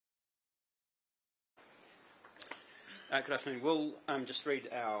Good afternoon. We'll just read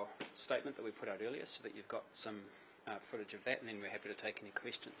our statement that we put out earlier so that you've got some footage of that, and then we're happy to take any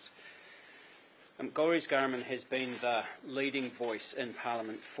questions. Golriz Ghahraman has been the leading voice in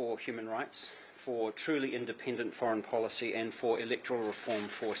Parliament for human rights, for truly independent foreign policy and for electoral reform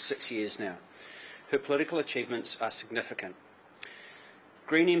for 6 years now. Her political achievements are significant.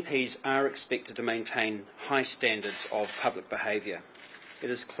 Green MPs are expected to maintain high standards of public behaviour. It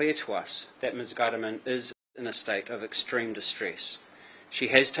is clear to us that Ms Ghahraman is in a state of extreme distress. She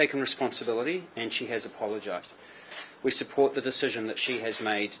has taken responsibility and she has apologised. We support the decision that she has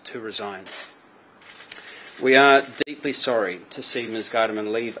made to resign. We are deeply sorry to see Ms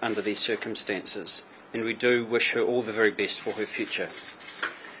Ghahraman leave under these circumstances, and we do wish her all the very best for her future.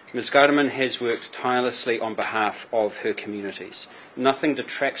 Ms Ghahraman has worked tirelessly on behalf of her communities. Nothing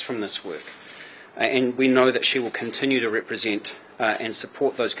detracts from this work, and we know that she will continue to represent and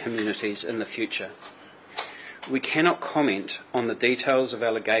support those communities in the future. We cannot comment on the details of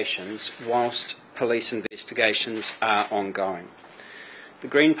allegations whilst police investigations are ongoing. The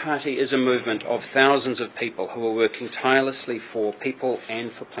Green Party is a movement of thousands of people who are working tirelessly for people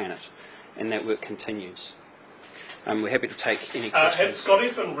and for planet, and that work continues. We're happy to take any questions. Has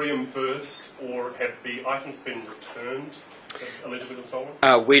Scotty's been reimbursed, or have the items been returned that allegedly been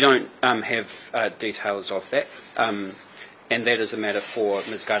stolen? We don't have details of that, and that is a matter for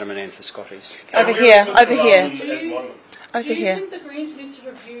Ms Ghahraman and for Scotty's. Over here, over here. Do Over you here. think the Greens need to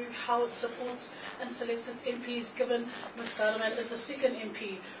review how it supports and selects its MPs, given Ms Ghahraman is the second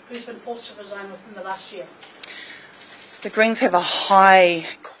MP who's been forced to resign within the last year? The Greens have a high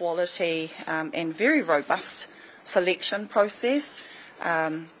quality and very robust selection process.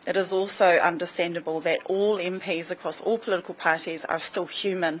 It is also understandable that all MPs across all political parties are still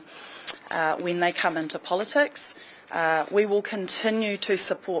human when they come into politics. We will continue to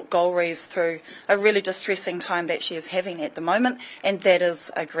support Golriz through a really distressing time that she is having at the moment, and that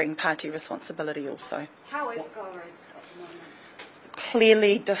is a Green Party responsibility also. How is Golriz at the moment?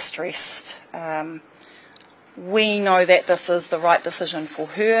 Clearly distressed. We know that this is the right decision for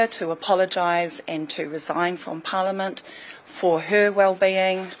her to apologise and to resign from Parliament, for her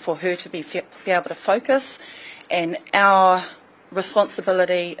well-being, for her to be able to focus, and our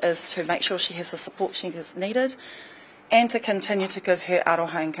responsibility is to make sure she has the support she is needed and to continue to give her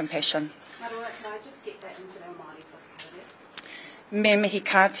aroha and compassion. Marua, can I just get that into our Māori vocabulary? Me mihi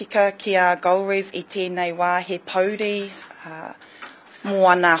kātika ki a Golriz I tēnei wā he pauri mō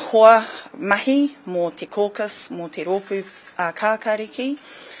ana hoa mahi, mō te caucus, mō te rōpū kākariki.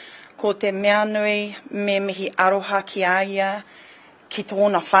 Ko te mea nui me mihi aroha ki a ia, ki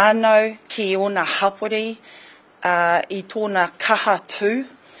tōna whānau, ki ona hapori, I tōna kaha tū,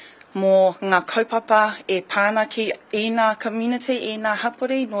 mō ngā kaupapa e pāna ki ēnā community, ēnā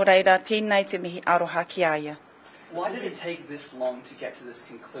hapori, nō reira tēnei te mihi aroha ki a ia. Why did it take this long to get to this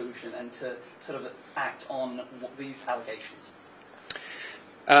conclusion and to sort of act on these allegations?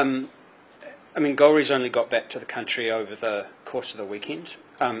 I mean, Golriz only got back to the country over the course of the weekend,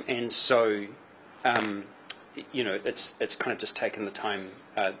 and so, you know, it's kind of just taken the time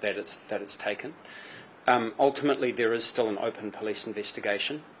that it's taken. Ultimately, there is still an open police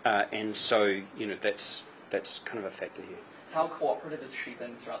investigation, and so, you know, that's kind of a factor here. How cooperative has she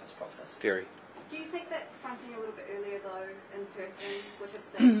been throughout this process? Very. Do you think that fronting a little bit earlier, though, in person, would have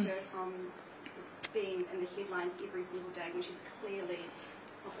saved her from being in the headlines every single day when she's clearly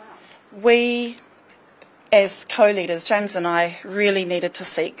not well? We, as co-leaders, James and I, really needed to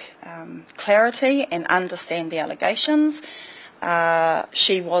seek clarity and understand the allegations.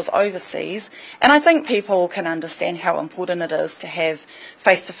 She was overseas, and I think people can understand how important it is to have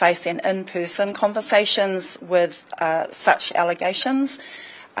face-to-face and in-person conversations with such allegations.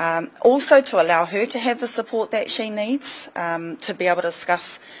 Also to allow her to have the support that she needs to be able to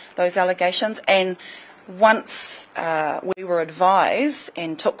discuss those allegations. And once we were advised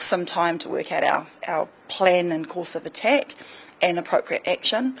and took some time to work out our plan and course of attack and appropriate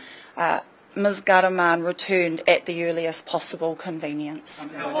action, Ms Ghahraman returned at the earliest possible convenience.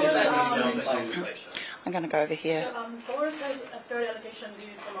 I'm going to go over here. So, Golriz has a third allegation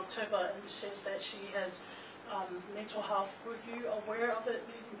leading from October and says that she has mental health. Were you aware of it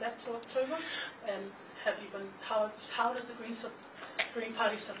leading back to October? And have you been? How does the Green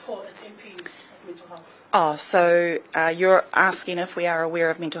Party support its MPs with mental health? Oh, so you're asking if we are aware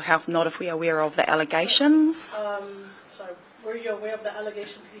of mental health, not if we are aware of the allegations? So, were you aware of the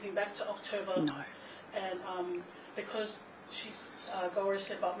allegations leading back to October? No. And because Golriz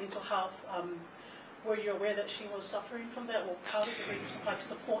said about mental health, were you aware that she was suffering from that, or how does the Green Party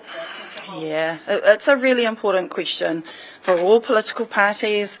support that mental health? Yeah, it's a really important question for all political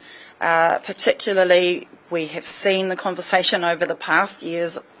parties, particularly We have seen the conversation over the past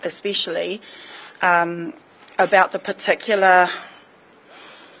years, especially, about the particular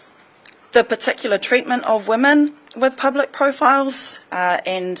treatment of women with public profiles,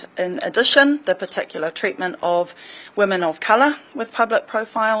 and in addition, the particular treatment of women of colour with public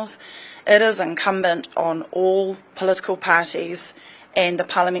profiles. It is incumbent on all political parties and the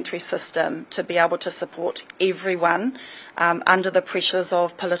parliamentary system to be able to support everyone under the pressures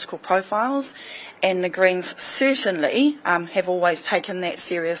of political profiles, and the Greens certainly have always taken that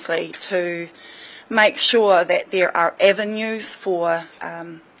seriously to make sure that there are avenues for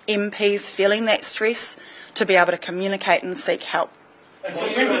MPs feeling that stress to be able to communicate and seek help. And so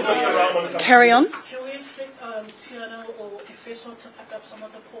when does Mr. Rahman come? Carry on. Can we expect Tiana or Efeso to pick up some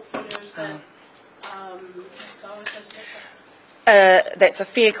of the portfolios that Ms. Golriz has left? That's a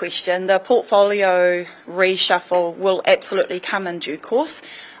fair question. The portfolio reshuffle will absolutely come in due course.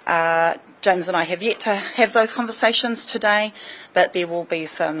 James and I have yet to have those conversations today, but there will be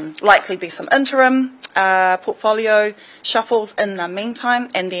likely be some interim portfolio shuffles in the meantime,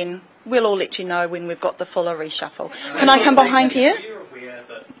 and then we'll all let you know when we've got the fuller reshuffle. Can I come behind here? Are you aware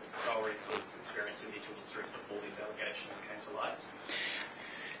that Golriz was experiencing mental distress before these allegations came to light?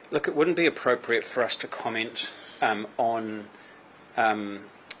 Look, it wouldn't be appropriate for us to comment on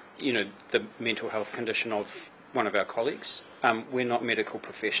the mental health condition of one of our colleagues. We're not medical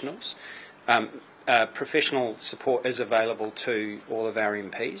professionals. Professional support is available to all of our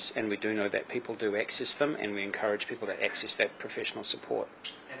MPs, and we do know that people do access them, and we encourage people to access that professional support.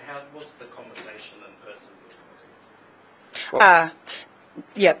 And how was the conversation in person with Golriz?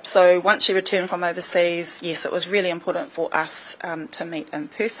 Yep, so once she returned from overseas, yes, it was really important for us to meet in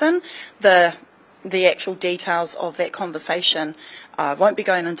person. The actual details of that conversation I won't be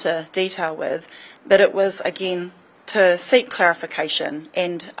going into detail with, but it was, again, to seek clarification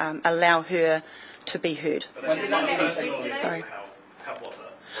and allow her to be heard. Sorry. How was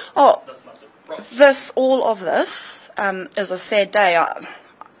it? Oh, This must have all of this is a sad day.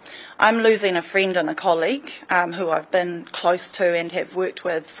 I'm losing a friend and a colleague who I've been close to and have worked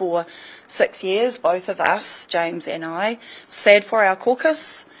with for 6 years, both of us, James and I. Sad for our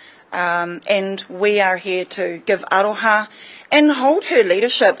caucus, and we are here to give aroha and hold her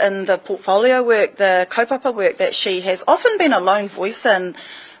leadership in the portfolio work, the kaupapa work that she has often been a lone voice in.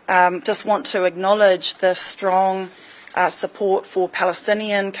 Just want to acknowledge the strong support for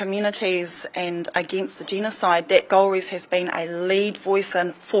Palestinian communities and against the genocide that Golriz has been a lead voice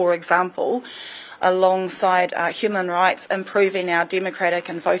in, for example, alongside human rights, improving our democratic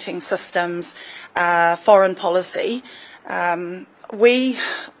and voting systems, foreign policy.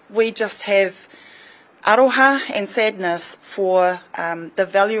 We just have aroha and sadness for the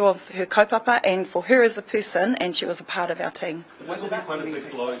value of her kaupapa and for her as a person, and she was a part of our team. This will be quite a big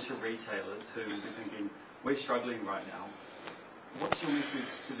blow to retailers who are thinking, we're struggling right now. What's your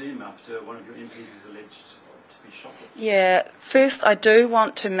message to them after one of your MPs is alleged to be shoplifting? Yeah, first I do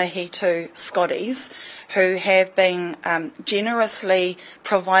want to mihi to Scotties, who have been generously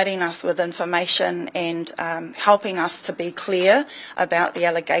providing us with information and helping us to be clear about the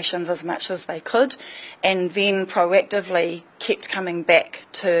allegations as much as they could, and then proactively kept coming back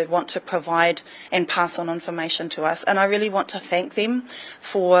to want to provide and pass on information to us. And I really want to thank them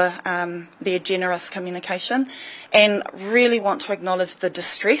for their generous communication, and really want to acknowledge the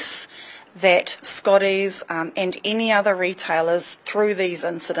distress that Scotties and any other retailers through these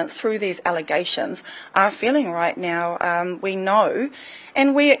incidents, through these allegations, are feeling right now. We know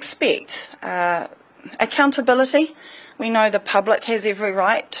and we expect accountability. We know the public has every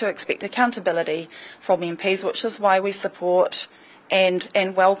right to expect accountability from MPs, which is why we support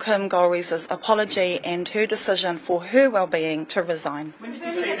and welcome Golriz's apology and her decision for her well-being to resign. When did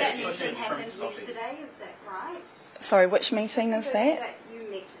you say that meeting happened yesterday, is that right? Sorry, which meeting is that? That you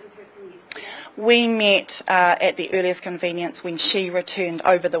met in person yesterday? We met at the earliest convenience when she returned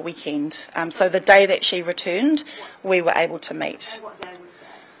over the weekend. So the day that she returned, we were able to meet. And what day was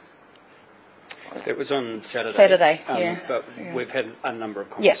that? It was on Saturday. Saturday, yeah. But we've had a number of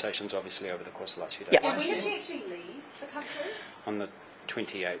conversations, obviously, over the course of the last few days. Yeah. And when did she actually leave the country? On the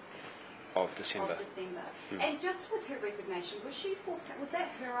 28th of December. Of December. And just with her resignation, was that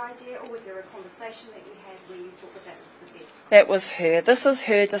her idea, or was there a conversation that you had where you thought that was the best? That was her. This is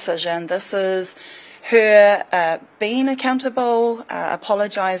her decision. This is her being accountable,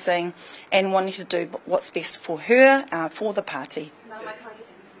 apologising, and wanting to do what's best for her, for the party. No, I can't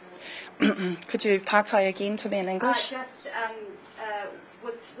get into it. Could you partai again to me in English?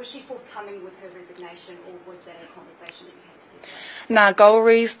 Was she forthcoming with her resignation, or was that a conversation that you had to have? Nā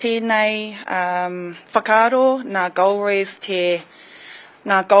Golriz tēnei whakaaro, nā Golriz te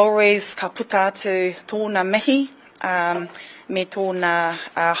Nā Golriz ka puta atu tōna mihi, me tōna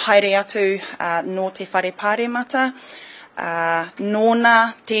haere atu no te whare pāremata,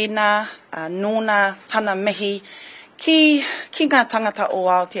 nōna tēnā, nōna tana mihi, ki ngā tangata o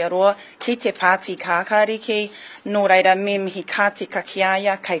Aotearoa, ki te pāti kākāriki, nō reira me mihi kā te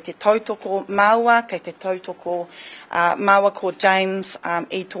kakiaia, kei te tautoko māua, kei te tautoko māua ko James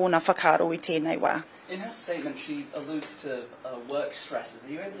I tōna whakaaro I tēnei wā. In her statement, she alludes to work stresses. Are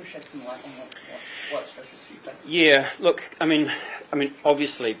you able to shed some light on what work stresses she faces? Yeah, look, I mean,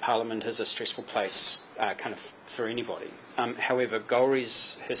 obviously Parliament is a stressful place, kind of for anybody. However,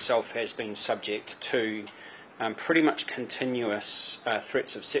 Golriz herself has been subject to pretty much continuous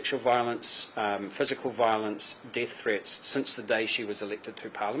threats of sexual violence, physical violence, death threats since the day she was elected to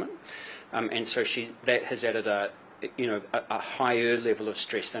Parliament, and so that has added a higher level of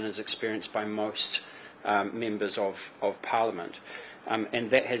stress than is experienced by most members of Parliament. And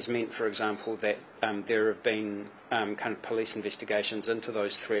that has meant, for example, that there have been kind of police investigations into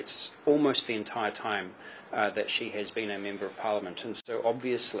those threats almost the entire time that she has been a Member of Parliament. And so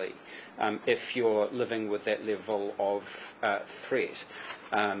obviously, if you're living with that level of threat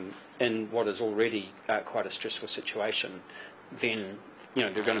in what is already quite a stressful situation, then there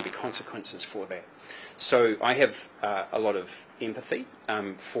are going to be consequences for that. So I have a lot of empathy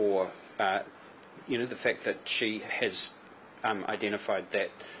for the fact that she has identified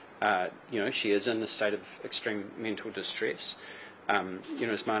that she is in a state of extreme mental distress.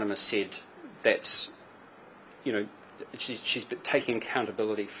 As Manama said, that's she's taking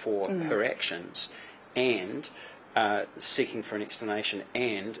accountability for her actions and seeking for an explanation,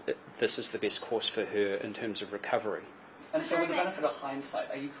 and this is the best course for her in terms of recovery. And so with the benefit of hindsight,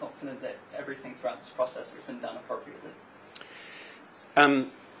 are you confident that everything throughout this process has been done appropriately?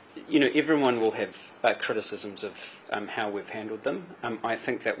 Everyone will have criticisms of how we've handled them. I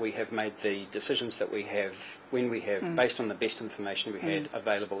think that we have made the decisions that we have when we have, based on the best information we had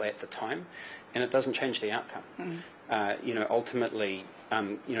available at the time, and it doesn't change the outcome. Ultimately,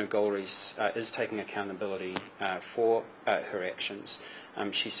 Golriz is taking accountability for her actions.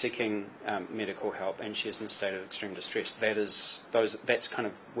 She's seeking medical help, and she is in a state of extreme distress. That's kind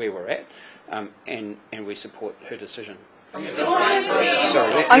of where we're at, and we support her decision.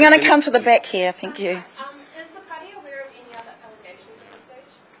 Sorry, I'm going to come to the back here, thank you. Is the party aware of any other allegations at this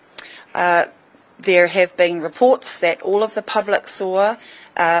stage? There have been reports that all of the public saw.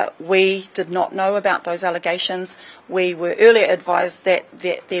 We did not know about those allegations. We were earlier advised that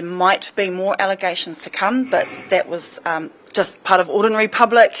there might be more allegations to come, but that was just part of ordinary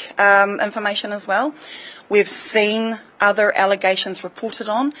public information as well. We've seen other allegations reported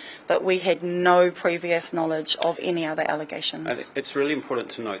on, but we had no previous knowledge of any other allegations. It's really important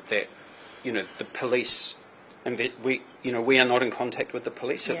to note that, the police, and that we are not in contact with the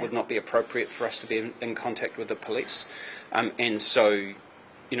police. It would not be appropriate for us to be in contact with the police, and so,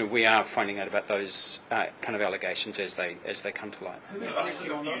 we are finding out about those kind of allegations as they come to light. It only took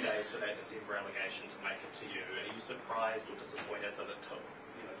a few days for that December allegation to make it to you. Are you surprised or disappointed that it took,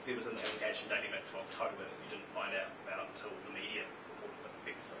 there was an allegation dating back to October that you didn't find out about until the media reported it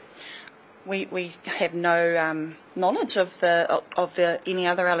effectively? We have no knowledge of any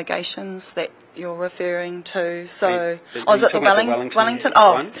other allegations that you're referring to. So, is it the Wellington?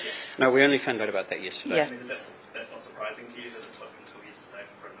 Oh, one? No, we only found out about that yesterday. Yeah. I mean, that's not surprising to you that it took until yesterday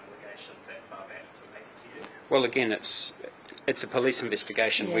for an allegation that far back to make it to you? Well, again, it's a police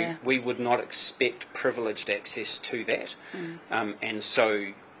investigation. Yeah. We would not expect privileged access to that, and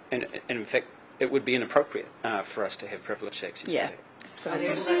so, and in fact, it would be inappropriate for us to have privileged access to that. Absolutely.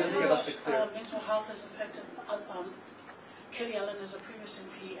 Mental health has affected Kelly Allen as a previous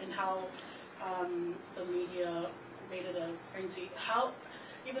MP, and how the media made it a frenzy. How,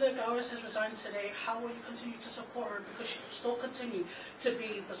 even though Golriz has resigned today, how will you continue to support her, because she will still continue to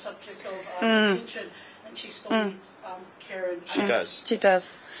be the subject of attention, and she still needs care and She does. She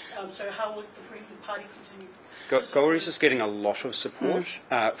does. So how would the Green Party continue? Golriz is getting a lot of support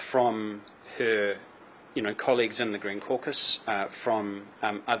from her, colleagues in the Green Caucus, from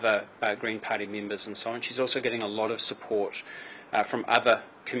other Green Party members and so on. She's also getting a lot of support from other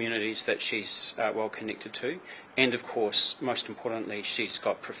communities that she's well connected to, and of course, most importantly, she's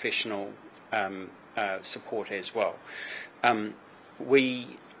got professional support as well.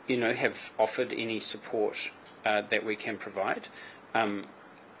 We, have offered any support that we can provide.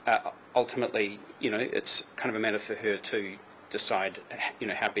 Ultimately, it's kind of a matter for her to decide,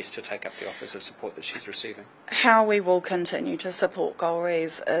 how best to take up the offers of support that she's receiving. How we will continue to support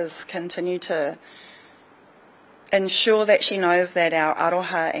Golriz is continue to ensure that she knows that our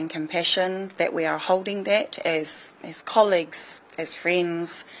aroha and compassion, that we are holding that as colleagues, as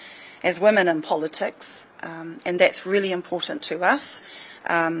friends, as women in politics, and that's really important to us.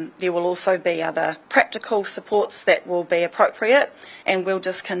 There will also be other practical supports that will be appropriate, and we'll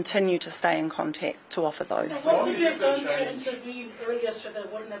just continue to stay in contact to offer those. What would you have done to intervene earlier so that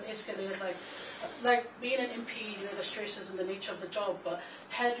it wouldn't have escalated? Like being an MP, the stresses and the nature of the job, but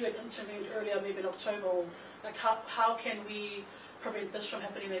had you intervened earlier, maybe in October, like how can we prevent this from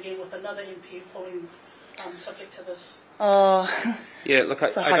happening again with another MP falling subject to this? Oh, yeah, look, I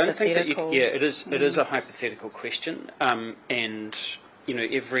don't think that it is a hypothetical question, and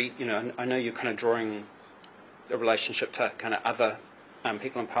I know you're kind of drawing a relationship to kind of other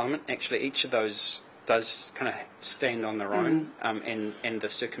people in Parliament. Actually, each of those does kind of stand on their own, and the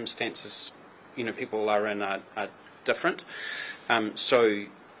circumstances people are in are different.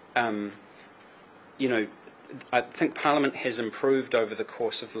 I think Parliament has improved over the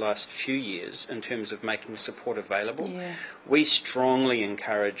course of the last few years in terms of making support available. Yeah. We strongly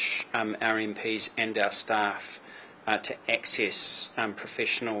encourage our MPs and our staff to access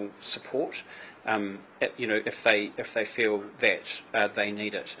professional support, if they feel that they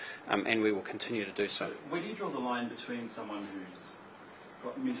need it, and we will continue to do so. Where do you draw the line between someone who's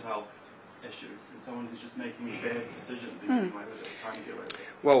got mental health issues and someone who's just making bad decisions and getting away with it, trying to get away with it?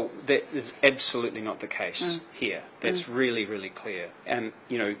 Well, that is absolutely not the case here. That's really, really clear. And,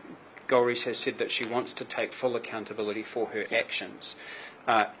 Golriz has said that she wants to take full accountability for her actions.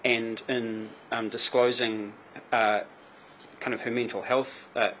 And in disclosing kind of her mental health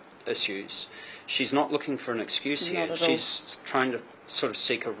issues, she's not looking for an excuse here. She's trying to sort of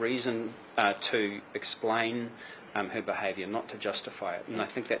seek a reason to explain her behaviour, not to justify it, and I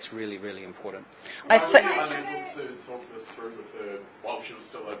think that's really, really important. I think unable to talk this through with her while she was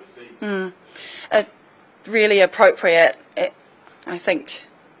still overseas. Really appropriate. I think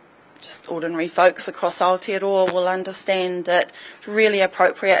just ordinary folks across Aotearoa will understand that it's really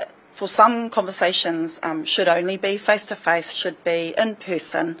appropriate for some conversations should only be face-to-face, should be in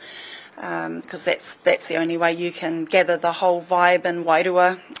person, because that's the only way you can gather the whole vibe and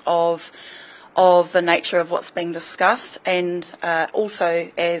wairua of the nature of what's being discussed, and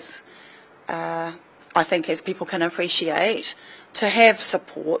also as I think as people can appreciate, to have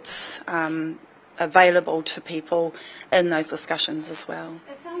supports available to people in those discussions as well.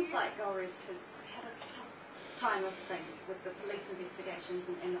 It sounds like Golriz has had a tough time of things with the police investigations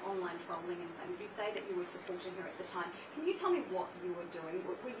and the online trolling and things. You say that you were supporting her at the time. Can you tell me what you were doing?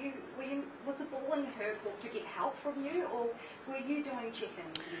 Was the ball in her court to get help from you, or were you doing check-ins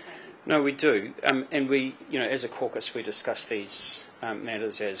and things? No, we do, and we, as a caucus, we discuss these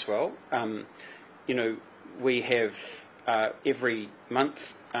matters as well. We have every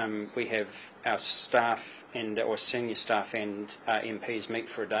month we have our staff or senior staff and MPs meet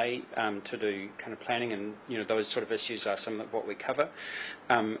for a day to do kind of planning, and those sort of issues are some of what we cover.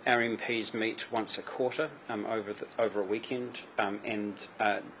 Our MPs meet once a quarter over a weekend, and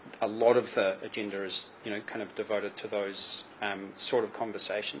a lot of the agenda is kind of devoted to those sort of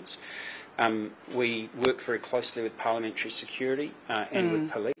conversations. We work very closely with parliamentary security and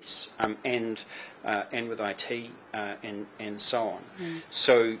with police and with IT and so on.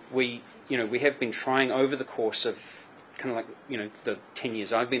 So we have been trying over the course of kind of like the 10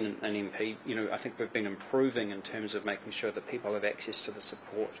 years I've been an MP. I think we've been improving in terms of making sure that people have access to the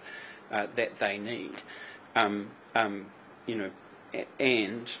support that they need.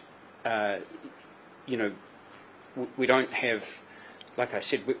 We don't have, like I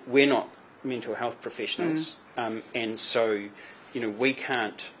said, we're not mental health professionals, and so we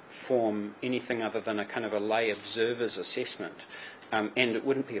can't form anything other than a kind of a lay observer's assessment, and it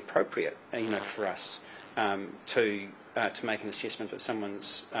wouldn't be appropriate for us to make an assessment of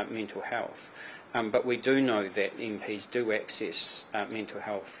someone's mental health. But we do know that MPs do access mental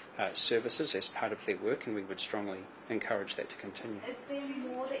health services as part of their work, and we would strongly encourage that to continue. Is there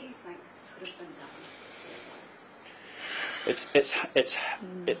more that you think could have been done?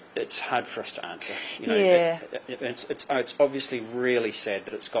 It's hard for us to answer. It's obviously really sad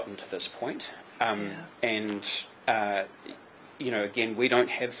that it's gotten to this point, and again, we don't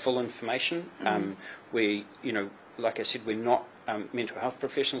have full information. We, like I said, we're not mental health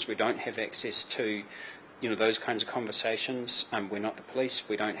professionals. We don't have access to those kinds of conversations. We're not the police.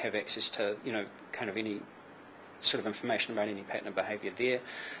 We don't have access to kind of any sort of information about any pattern of behaviour there,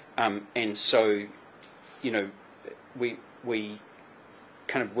 and so we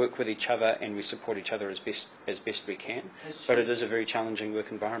kind of work with each other and we support each other as best we can. But it is a very challenging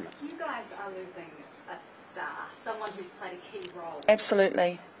work environment. You guys are losing a star, someone who's played a key role.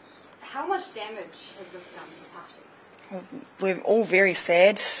 Absolutely. How much damage has this done to the party? We're all very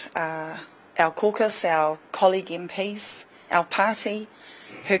sad. Our caucus, our colleague MPs, our party,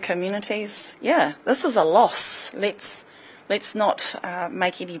 her communities. Yeah, this is a loss. Let's not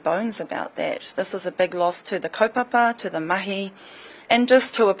make any bones about that. This is a big loss to the kaupapa, to the mahi, and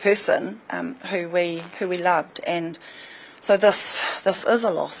just to a person who we loved. And so this is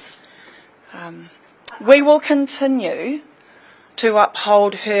a loss. We will continue to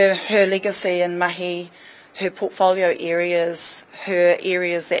uphold her legacy in mahi, her portfolio areas, her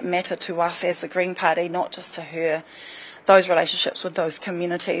areas that matter to us as the Green Party, not just to her, those relationships with those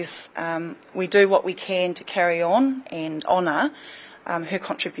communities. We do what we can to carry on and honour her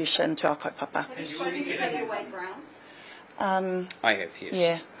contribution to our kaupapa. Have you spoken to Senator Wade Brown? I have, yes.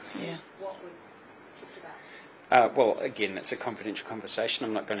 Yeah. What was talked about? Well, again, it's a confidential conversation.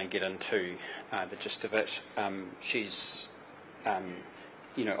 I'm not going to get into the gist of it. She's,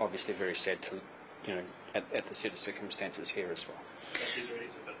 obviously very sad to, at the set of circumstances here as well. She's ready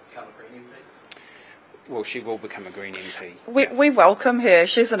to become a Green MP? Well, she will become a Green MP. We welcome her.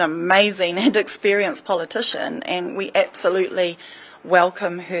 She's an amazing and experienced politician, and we absolutely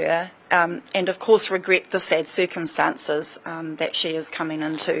welcome her, and of course regret the sad circumstances that she is coming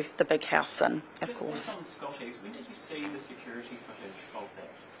into the big house in, of course. On Scotty's, when did you see the security footage of that?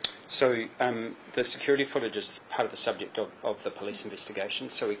 So the security footage is part of the subject of the police investigation,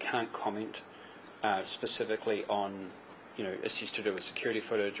 so we can't comment specifically on, issues to do with security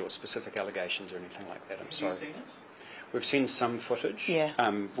footage or specific allegations or anything like that. I'm sorry. Have you seen it? We've seen some footage.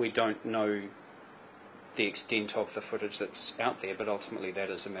 Yeah. We don't know the extent of the footage that's out there, but ultimately that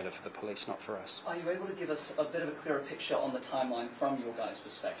is a matter for the police, not for us. Are you able to give us a bit of a clearer picture on the timeline from your guys'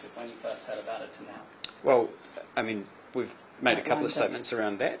 perspective when you first heard about it to now? Well, I mean, we've made a couple of statements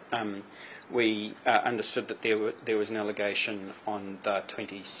around that. We understood that there was an allegation on the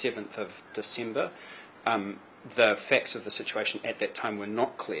 27th of December. The facts of the situation at that time were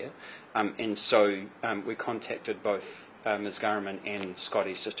not clear, and so we contacted both Ms Ghahraman and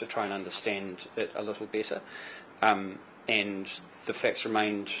Scotty's just to try and understand it a little better, and the facts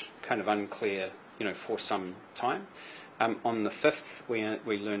remained kind of unclear, for some time. On the 5th,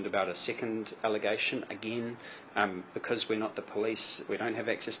 we learned about a second allegation. Again, because we're not the police, we don't have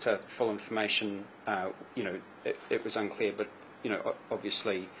access to full information. It was unclear, but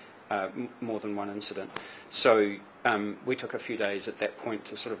obviously more than one incident. So we took a few days at that point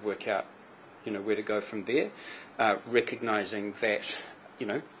to sort of work out, where to go from there, recognising that,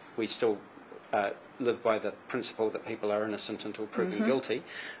 we still live by the principle that people are innocent until proven guilty,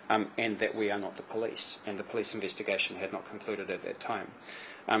 and that we are not the police, and the police investigation had not concluded at that time.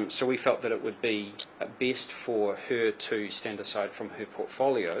 So we felt that it would be best for her to stand aside from her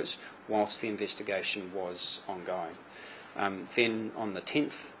portfolios whilst the investigation was ongoing. Then on the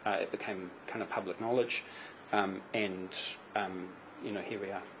 10th, it became kind of public knowledge, and here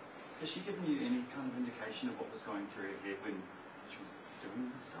we are. Has she given you any kind of indication of what was going through her head when she was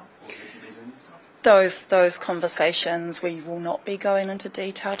doing this stuff, or has she been doing this stuff? Those conversations we will not be going into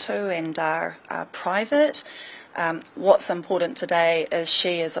detail to and are private. What's important today is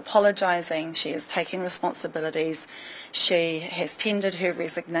she is apologising, she is taking responsibilities, she has tendered her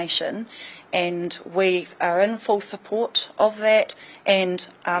resignation, and we are in full support of that and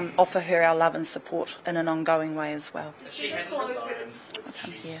offer her our love and support in an ongoing way as well. If she hadn't resigned, would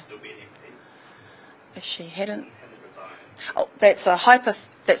she still be an MP? If she hadn't, Resigned. that's a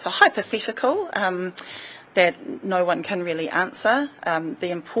hypothetical that no one can really answer.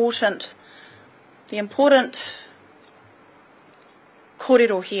 The important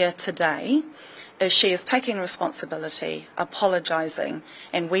kōrero here today is she is taking responsibility, apologising,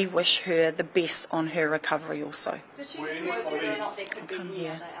 and we wish her the best on her recovery also. Did she disclose whether or not there could be any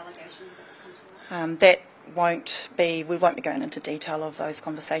other allegations that come to light? That we won't be going into detail of those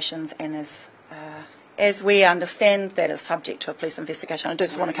conversations, and as we understand, that is subject to a police investigation. I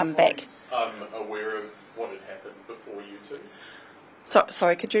just want to come back. Aware of what had happened before you two?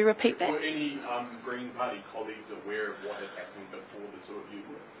 Sorry, could you repeat that? Were any Green Party colleagues aware of what had happened before the two of you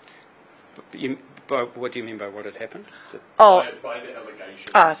were? What do you mean by what had happened? By the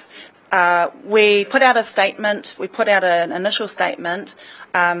allegations. We put out a statement. We put out an initial statement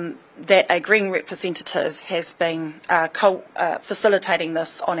that a Green representative has been facilitating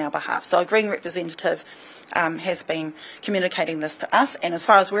this on our behalf. So a Green representative has been communicating this to us, and as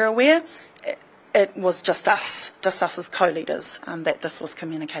far as we're aware, it was just us as co-leaders that this was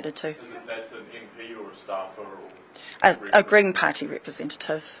communicated to. That's an MP or a staffer or a Green Party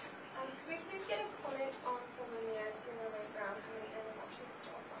representative. Could we please get a comment on former Mayor Senator Wade Brown coming in and watching this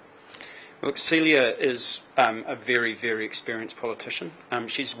Look, Celia is a very, very experienced politician.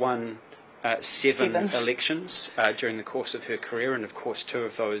 She's won seven elections during the course of her career, and of course 2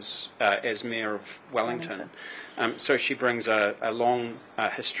 of those as Mayor of Wellington. So she brings a long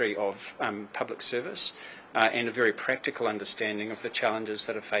history of public service and a very practical understanding of the challenges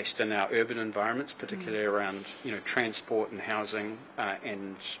that are faced in our urban environments, particularly around transport and housing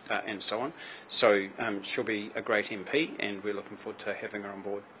and so on. So she'll be a great MP, and we're looking forward to having her on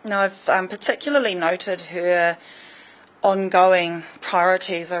board. No, I've particularly noted her ongoing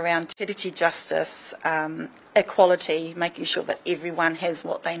priorities around tiriti justice, equality, making sure that everyone has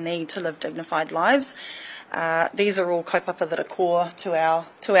what they need to live dignified lives. These are all kaupapa that are core to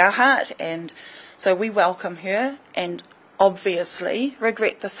our heart, and so we welcome her and obviously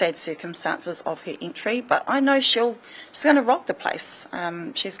regret the sad circumstances of her entry, but I know she's going to rock the place.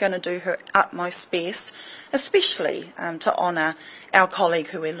 She's going to do her utmost best, especially to honour our colleague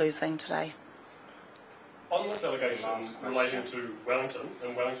who we're losing today. On this allegation relating to Wellington,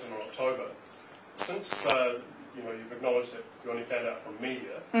 in October, since you've acknowledged that you only found out from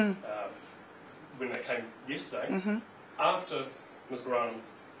media when that came yesterday, after Ms. Ghahraman's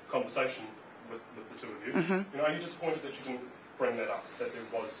conversation with the 2 of you, are you disappointed that you didn't bring that up, that there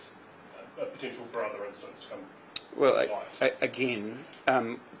was a potential for other incidents to come? Well, again,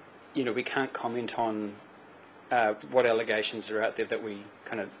 we can't comment on what allegations are out there that we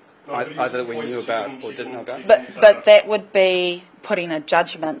kind of either we knew about or didn't know about. But that would be putting a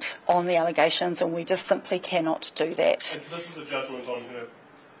judgment on the allegations, and we just simply cannot do that. And this is a judgment on her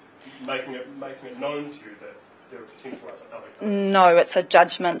making it known to you that there are potential allegations? No, it's a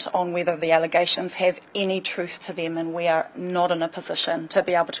judgment on whether the allegations have any truth to them, and we are not in a position to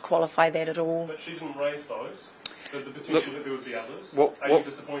be able to qualify that at all. But she didn't raise those, the potential that there would be others. Are you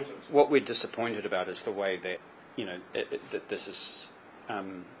disappointed? What we're disappointed about is the way that, that this is...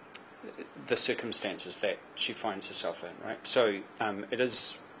 the circumstances that she finds herself in, right? So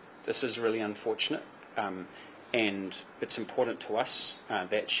this is really unfortunate, and it's important to us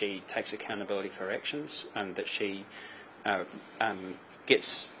that she takes accountability for her actions and that she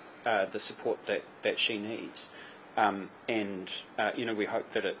gets the support that she needs. We hope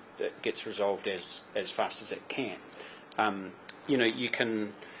that it gets resolved as fast as it can. You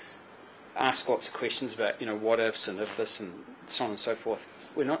can ask lots of questions about, what ifs and if this and so on and so forth.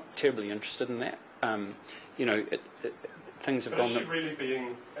 We're not terribly interested in that. Things have gone... Is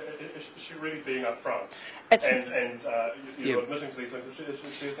she really being upfront? You're admitting to these things.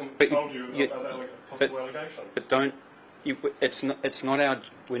 She hasn't told you about possible allegations. But don't... It's not our...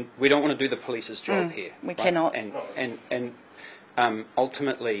 We don't want to do the police's job here. We cannot. And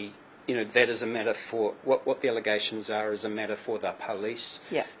ultimately, that is a matter for... What the allegations are is a matter for the police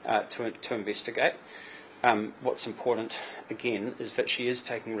to investigate. What's important, again, is that she is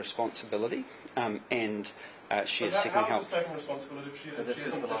taking responsibility and she is seeking help. How is this taking responsibility if she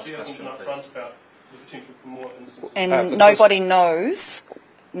hasn't been upfront about the potential for more instances? And nobody knows,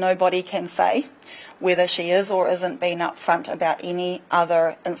 nobody can say whether she is or isn't being upfront about any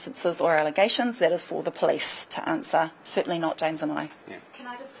other instances or allegations. That is for the police to answer, certainly not James and I. Yeah. Can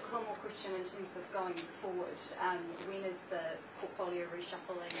I just, one more question in terms of going forward, when is the portfolio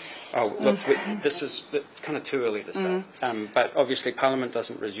reshuffling? Oh, look, this is kind of too early to say. But obviously Parliament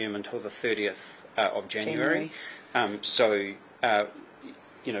doesn't resume until the 30th of January.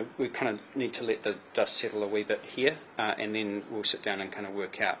 We kind of need to let the dust settle a wee bit here, and then we'll sit down and kind of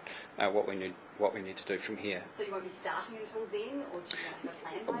work out what we need to do from here. So you won't be starting until then, or do you have a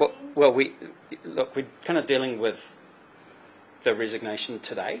plan by then? Well, we're kind of dealing with the resignation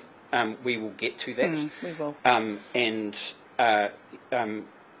today. We will get to that. We will.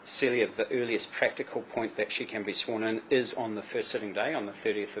 Celia, the earliest practical point that she can be sworn in is on the first sitting day, on the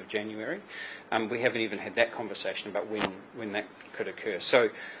 30th of January. We haven't even had that conversation about when that could occur. So,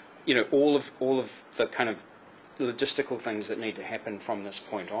 all of the kind of logistical things that need to happen from this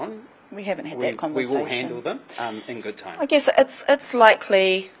point on, we haven't had that conversation. We will handle them in good time. I guess it's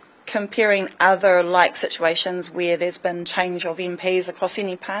likely, comparing other like situations where there's been change of MPs across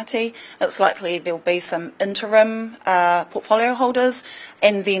any party, it's likely there'll be some interim portfolio holders,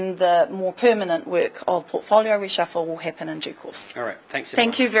 and then the more permanent work of portfolio reshuffle will happen in due course. All right, thanks.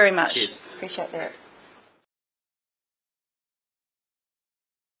 Thank you very much. Cheers. Appreciate that.